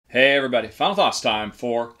Hey everybody, final thoughts time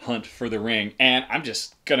for Hunt for the Ring, and I'm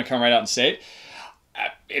just gonna come right out and say it.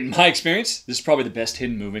 In my experience, this is probably the best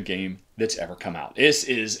hidden movement game that's ever come out. This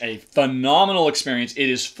is a phenomenal experience. It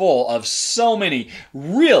is full of so many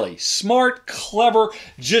really smart, clever,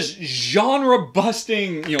 just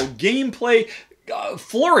genre-busting, gameplay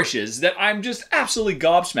flourishes that I'm just absolutely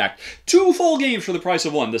gobsmacked. Two full games for the price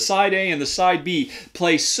of one. The side A and the side B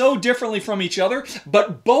play so differently from each other,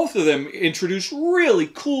 but both of them introduce really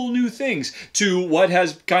cool new things to what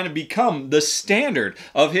has kind of become the standard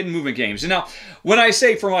of hidden movement games. And now, when I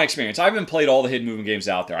say from my experience, I haven't played all the hidden movement games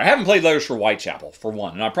out there. I haven't played Letters for Whitechapel, for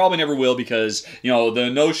one, and I probably never will because, the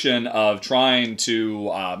notion of trying to,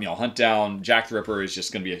 hunt down Jack the Ripper is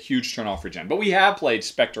just going to be a huge turnoff for Jen. But we have played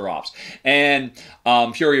Spectre Ops, and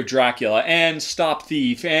Fury of Dracula, and Stop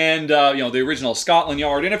Thief, and the original Scotland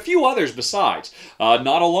Yard, and a few others besides.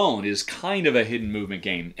 Not Alone is kind of a hidden movement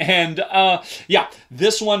game, and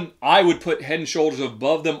this one I would put head and shoulders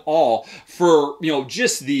above them all for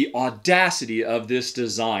just the audacity of this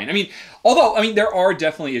design. Although there are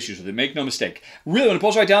definitely issues with it. Make no mistake. Really, when it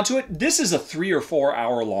pulls right down to it, this is a 3 or 4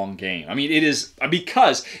 hour long game. It is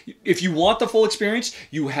because if you want the full experience,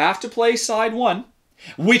 you have to play side one,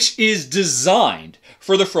 which is designed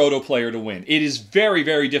for the Frodo player to win. It is very,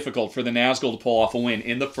 very difficult for the Nazgul to pull off a win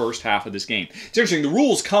in the first half of this game. It's interesting, the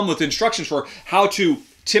rules come with instructions for how to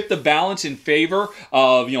tip the balance in favor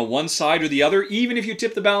of one side or the other. Even if you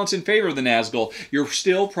tip the balance in favor of the Nazgul, you're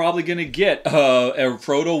still probably going to get a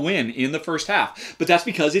Frodo win in the first half. But that's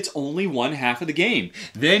because it's only one half of the game.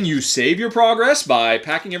 Then you save your progress by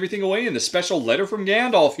packing everything away in the special letter from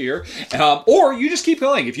Gandalf here, or you just keep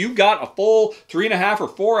playing. If you've got a full 3.5 or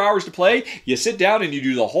 4 hours to play, you sit down and you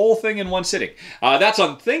do the whole thing in one sitting. That's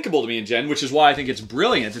unthinkable to me and Jen, which is why I think it's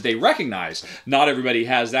brilliant that they recognize not everybody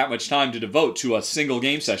has that much time to devote to a single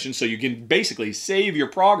game session, so you can basically save your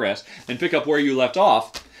progress and pick up where you left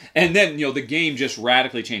off, and then the game just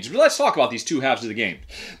radically changes. But let's talk about these two halves of the game.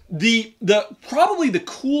 Probably the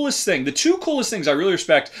coolest thing, the two coolest things I really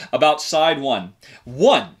respect about side one,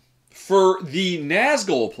 for the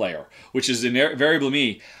Nazgul player, which is invariably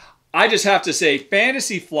me. I just have to say,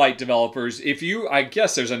 Fantasy Flight developers, I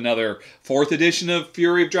guess there's another 4th edition of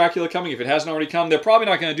Fury of Dracula coming. If it hasn't already come, they're probably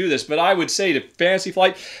not going to do this, but I would say to Fantasy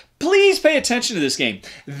Flight, please pay attention to this game.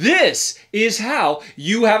 This is how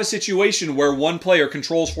you have a situation where one player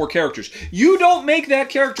controls 4 characters. You don't make that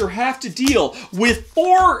character have to deal with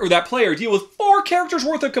that player deal with 4 characters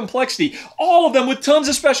worth of complexity, all of them with tons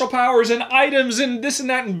of special powers and items and this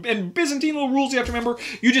and that and Byzantine little rules you have to remember.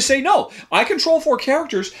 You just say, no, I control 4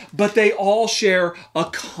 characters, but they all share a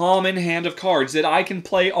common hand of cards that I can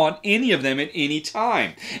play on any of them at any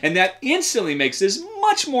time. And that instantly makes this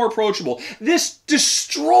much more approachable. This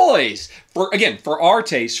destroys, for our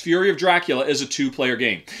taste, Fury of Dracula is a 2-player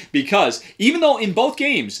game. Because even though in both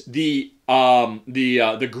games, the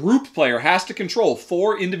group player has to control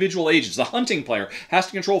 4 individual agents. The hunting player has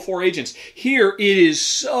to control 4 agents. Here, it is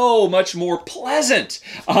so much more pleasant.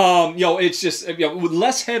 It's just with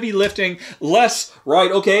less heavy lifting, less,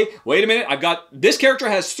 right, okay, wait a minute, I've got, this character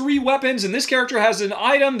has 3 weapons, and this character has an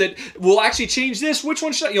item that will actually change this. Which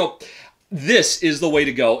one should this is the way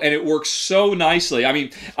to go, and it works so nicely.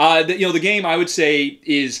 The game, I would say,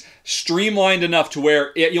 is streamlined enough to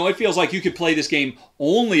where it feels like you could play this game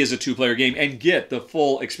only as a 2-player game and get the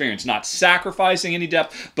full experience, not sacrificing any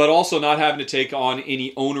depth, but also not having to take on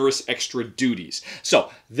any onerous extra duties. So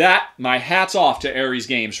my hat's off to Ares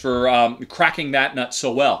Games for cracking that nut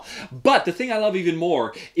so well. But the thing I love even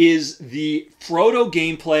more is the Frodo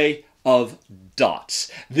gameplay of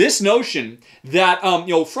dots. This notion that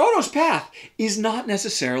Frodo's path is not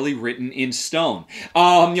necessarily written in stone.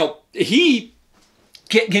 He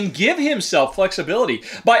can give himself flexibility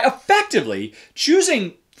by effectively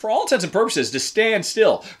choosing, for all intents and purposes, to stand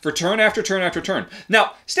still for turn after turn after turn.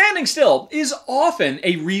 Now, standing still is often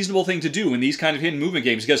a reasonable thing to do in these kind of hidden movement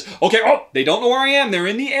games because, they don't know where I am, they're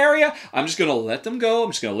in the area, I'm just going to let them go, I'm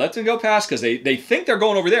just going to let them go past because they think they're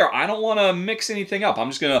going over there. I don't want to mix anything up. I'm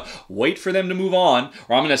just going to wait for them to move on,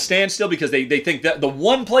 or I'm going to stand still because they think that the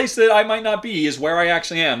one place that I might not be is where I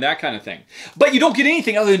actually am, that kind of thing. But you don't get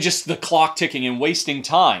anything other than just the clock ticking and wasting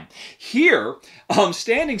time. Here,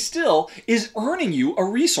 standing still is earning you a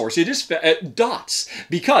resource. It is dots,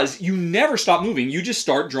 because you never stop moving. You just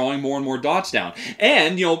start drawing more and more dots down.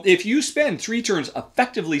 And, if you spend 3 turns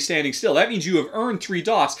effectively standing still, that means you have earned 3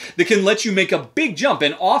 dots that can let you make a big jump.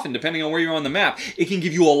 And often, depending on where you're on the map, it can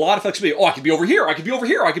give you a lot of flexibility. Oh, I could be over here, I could be over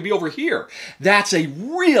here, I could be over here. That's a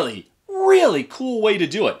really, really cool way to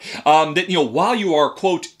do it. That, while you are,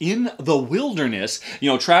 quote, in the wilderness,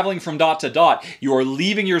 traveling from dot to dot, you are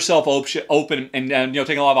leaving yourself open and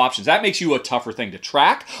taking a lot of options. That makes you a tougher thing to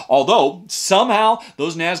track, although somehow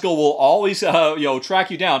those Nazgul will always,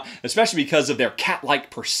 track you down, especially because of their cat-like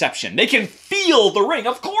perception. They can feel the ring.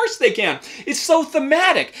 Of course they can. It's so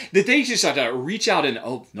thematic that they just have to reach out and,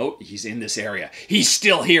 oh, no, he's in this area. He's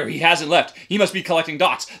still here. He hasn't left. He must be collecting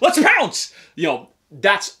dots. Let's pounce!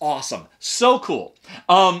 That's awesome. So cool.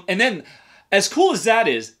 And then, as cool as that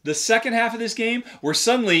is, the second half of this game, where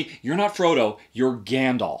suddenly you're not Frodo, you're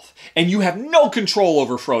Gandalf. And you have no control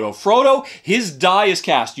over Frodo. Frodo, his die is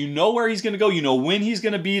cast. You know where he's going to go. You know when he's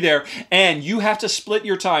going to be there. And you have to split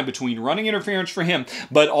your time between running interference for him,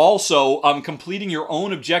 but also completing your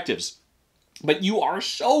own objectives. But you are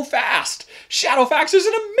so fast. Shadowfax is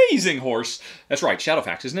an amazing horse. That's right,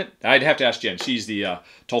 Shadowfax, isn't it? I'd have to ask Jen. She's the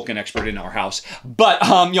Tolkien expert in our house. But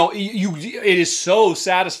it is so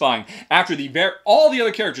satisfying after all the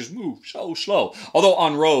other characters move so slow. Although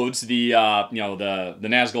on roads, the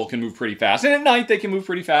Nazgul can move pretty fast, and at night they can move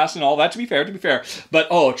pretty fast, and all that. To be fair.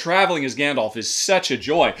 But traveling as Gandalf is such a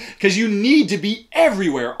joy because you need to be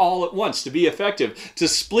everywhere all at once to be effective. To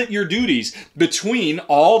split your duties between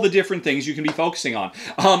all the different things you can be focusing on.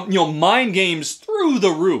 Mind games through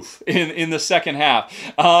the roof in the second half.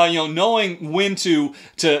 Knowing when to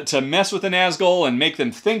mess with the Nazgul and make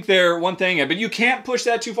them think they're one thing, but you can't push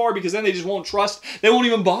that too far because then they just won't trust. They won't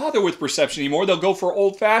even bother with perception anymore. They'll go for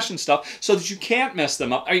old-fashioned stuff so that you can't mess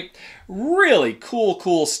them up. Really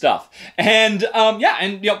cool stuff. And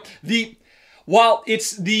while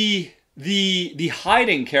it's the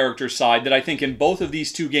hiding character side that I think in both of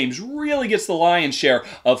these two games really gets the lion's share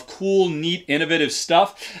of cool, neat, innovative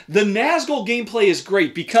stuff, the Nazgul gameplay is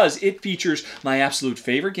great because it features my absolute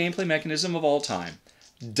favorite gameplay mechanism of all time.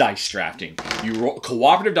 Dice drafting. You roll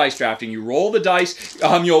cooperative dice drafting. You roll the dice.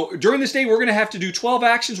 During this day, we're going to have to do 12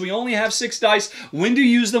 actions. We only have 6 dice. When to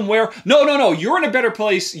use them? Where? No. You're in a better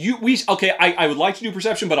place. I would like to do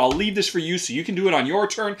perception, but I'll leave this for you so you can do it on your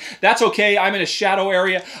turn. That's okay. I'm in a shadow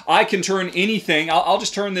area. I can turn anything. I'll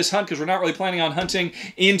just turn this hunt because we're not really planning on hunting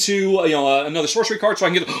into another sorcery card, so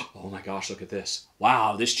I can get. Oh my gosh! Look at this.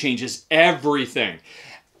 Wow, this changes everything.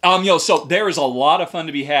 So there is a lot of fun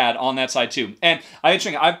to be had on that side too. And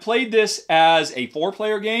I've played this as a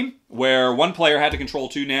 4-player game where one player had to control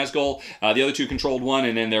 2 Nazgul, the other 2 controlled 1,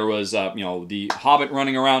 and then there was, the Hobbit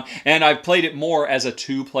running around. And I've played it more as a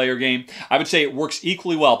 2-player game. I would say it works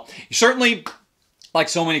equally well. Certainly, like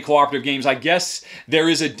so many cooperative games, I guess there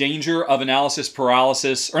is a danger of analysis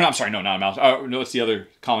paralysis. Or no, I'm sorry, no, not analysis. No, it's the other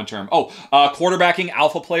common term. Quarterbacking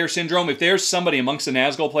alpha player syndrome. If there's somebody amongst the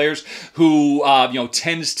Nazgul players who,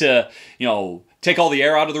 tends to, take all the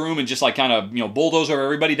air out of the room and just bulldoze over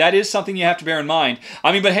everybody, that is something you have to bear in mind.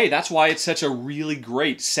 But hey, that's why it's such a really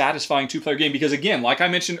great, satisfying 2-player game because again, like I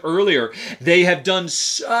mentioned earlier, they have done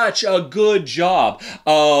such a good job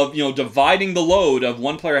of, dividing the load of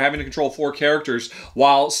one player having to control 4 characters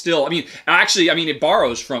while still, it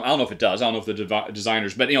borrows from, I don't know if it does, I don't know if the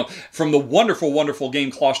designers, but from the wonderful, wonderful game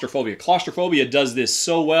Claustrophobia. Claustrophobia does this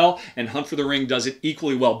so well, and Hunt for the Ring does it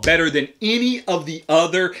equally well, better than any of the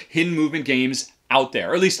other hidden movement games out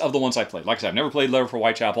there, or at least of the ones I played. Like I said, I've never played Lever for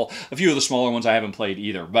Whitechapel. A few of the smaller ones I haven't played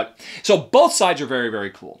either. But so both sides are very, very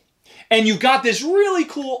cool. And you've got this really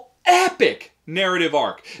cool, epic narrative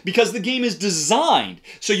arc because the game is designed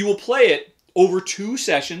so you will play it over 2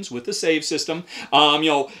 sessions with the save system.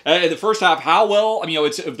 The first half,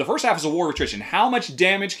 the first half is a war of attrition. How much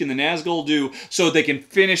damage can the Nazgul do so they can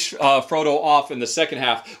finish Frodo off in the second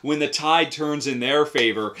half when the tide turns in their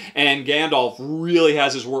favor and Gandalf really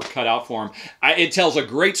has his work cut out for him. It tells a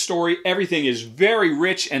great story. Everything is very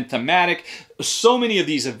rich and thematic. So many of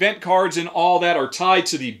these event cards and all that are tied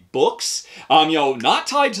to the books, not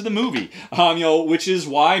tied to the movie, which is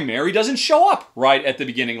why Merry doesn't show up right at the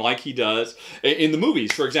beginning like he does in the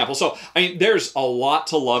movies, for example. So, there's a lot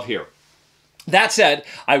to love here. That said,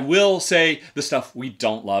 I will say the stuff we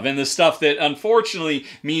don't love, and the stuff that unfortunately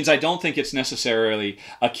means I don't think it's necessarily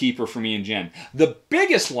a keeper for me and Jen. The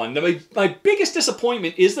biggest one, my biggest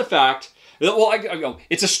disappointment is the fact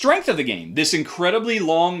it's a strength of the game, this incredibly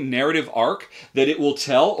long narrative arc that it will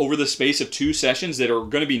tell over the space of 2 sessions that are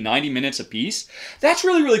going to be 90 minutes apiece. That's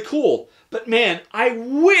really, really cool. But man, I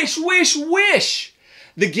wish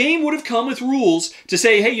the game would have come with rules to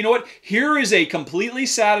say, hey, you know what? Here is a completely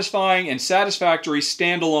satisfying and satisfactory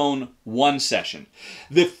standalone 1 session.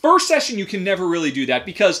 The first session, you can never really do that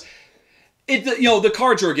because the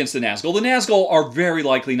cards are against the Nazgul. The Nazgul are very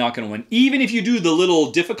likely not going to win. Even if you do the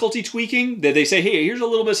little difficulty tweaking, that they say, hey, here's a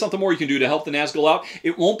little bit something more you can do to help the Nazgul out,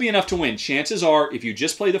 it won't be enough to win. Chances are, if you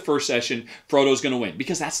just play the first session, Frodo's going to win,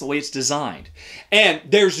 because that's the way it's designed. And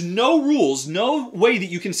there's no rules, no way that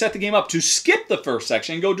you can set the game up to skip the first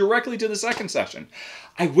section and go directly to the second session.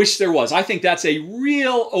 I wish there was. I think that's a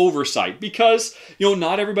real oversight, because,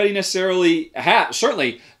 not everybody necessarily has,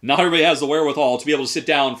 certainly not everybody has the wherewithal to be able to sit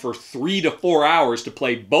down for 3 to 4 hours to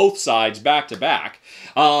play both sides back to back.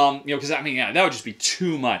 Because that would just be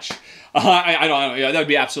too much. I don't know. That would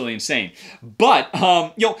be absolutely insane. But,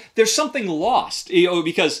 there's something lost,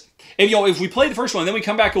 because if we play the first one, then we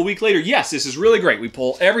come back a week later, yes, this is really great. We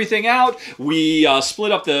pull everything out. We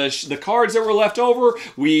split up the cards that were left over.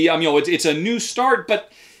 It's a new start,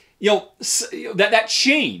 but that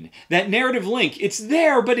chain, that narrative link, it's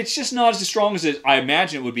there, but it's just not as strong as I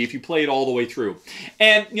imagine it would be if you play it all the way through.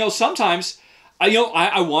 And sometimes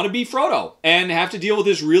I want to be Frodo and have to deal with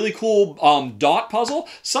this really cool dot puzzle.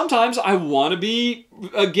 Sometimes I want to be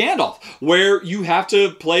Gandalf, where you have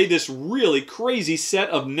to play this really crazy set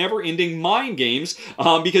of never-ending mind games,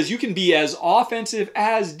 because you can be as offensive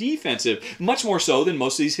as defensive, much more so than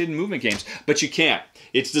most of these hidden movement games. But you can't.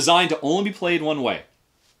 It's designed to only be played one way.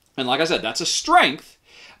 And like I said, that's a strength,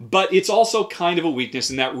 but it's also kind of a weakness,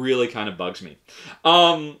 and that really kind of bugs me.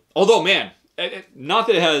 Although, man, not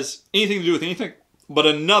that it has anything to do with anything, but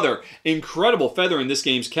another incredible feather in this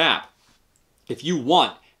game's cap. If you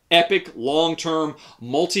want epic, long-term,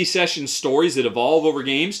 multi-session stories that evolve over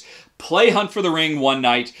games, play Hunt for the Ring one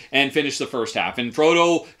night and finish the first half. And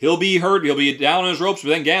Frodo, he'll be hurt, he'll be down on his ropes, but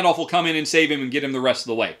then Gandalf will come in and save him and get him the rest of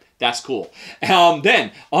the way. That's cool.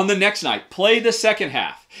 Then, on the next night, play the second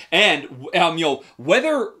half. And,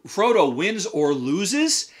 whether Frodo wins or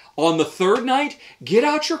loses, on the third night, get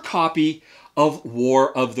out your copy of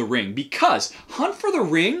War of the Ring, because Hunt for the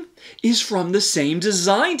Ring is from the same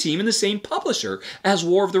design team and the same publisher as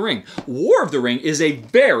War of the Ring. War of the Ring is a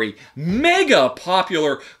very mega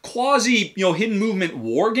popular quasi, hidden movement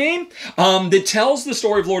war game that tells the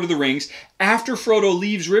story of Lord of the Rings after Frodo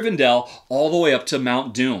leaves Rivendell all the way up to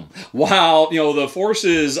Mount Doom. While, the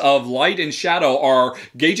forces of light and shadow are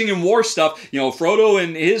gauging in war stuff, Frodo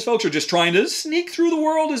and his folks are just trying to sneak through the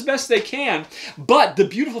world as best they can. But the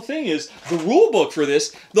beautiful thing is, the rule book for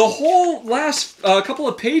this, the whole last couple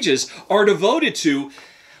of pages are devoted to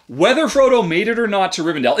whether Frodo made it or not to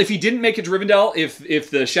Rivendell. If he didn't make it to Rivendell,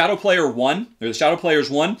 if the Shadow Player won, or the Shadow Players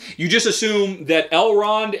won, you just assume that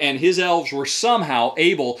Elrond and his elves were somehow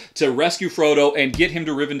able to rescue Frodo and get him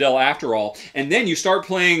to Rivendell after all. And then you start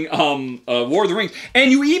playing War of the Rings,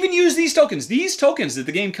 and you even use these tokens. These tokens that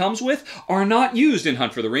the game comes with are not used in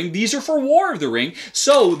Hunt for the Ring. These are for War of the Ring,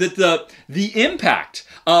 so that the impact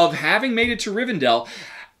of having made it to Rivendell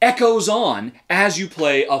echoes on as you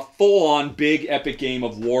play a full-on big epic game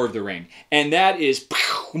of War of the Ring. And that is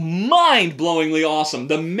mind-blowingly awesome.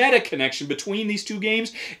 The meta connection between these two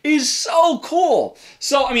games is so cool.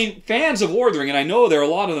 So, fans of War of the Ring, and I know there are a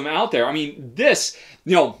lot of them out there, this,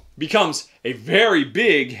 becomes a very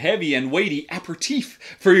big, heavy, and weighty aperitif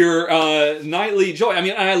for your nightly joy.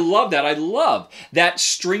 I love that. I love that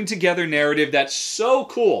string-together narrative. That's so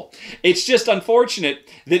cool. It's just unfortunate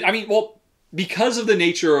that, because of the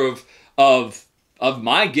nature of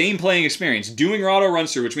my game playing experience, doing Rahdo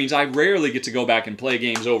Runthrough, which means I rarely get to go back and play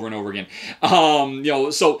games over and over again.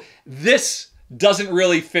 So this doesn't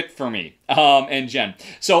really fit for me and Jen.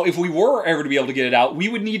 So if we were ever to be able to get it out, we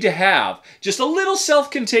would need to have just a little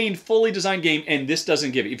self-contained, fully designed game, and this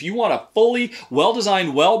doesn't give it. If you want a fully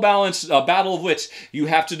well-designed, well-balanced Battle of Wits, you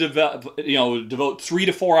have to devote 3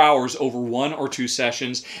 to 4 hours over 1 or 2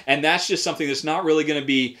 sessions, and that's just something that's not really going to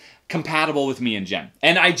be compatible with me and Jen.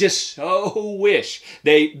 And I just so wish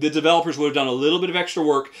the developers would have done a little bit of extra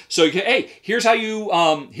work. So here's how you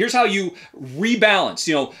rebalance.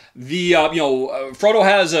 Frodo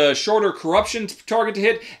has a shorter corruption target to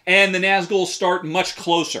hit, and the Nazgul start much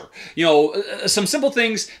closer. Some simple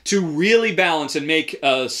things to really balance and make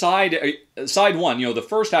side one, the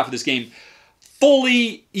first half of this game,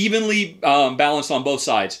 fully evenly balanced on both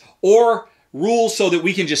sides, or rules so that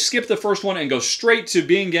we can just skip the first one and go straight to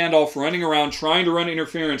being Gandalf running around trying to run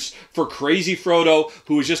interference for crazy Frodo,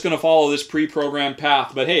 who is just going to follow this pre-programmed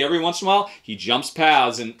path. But hey, every once in a while, he jumps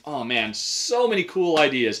paths, and oh man, so many cool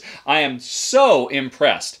ideas. I am so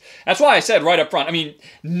impressed. That's why I said right up front,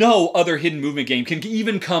 no other hidden movement game can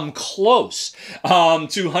even come close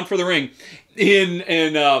to Hunt for the Ring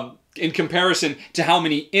in comparison to how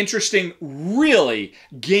many interesting, really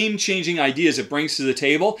game-changing ideas it brings to the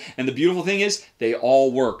table. And the beautiful thing is, they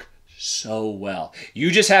all work so well.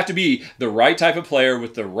 You just have to be the right type of player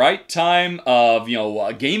with the right time of,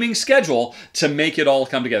 gaming schedule to make it all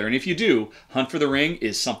come together. And if you do, Hunt for the Ring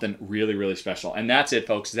is something really, really special. And that's it,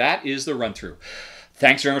 folks. That is the run through.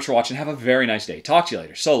 Thanks very much for watching. Have a very nice day. Talk to you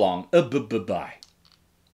later. So long. Bye.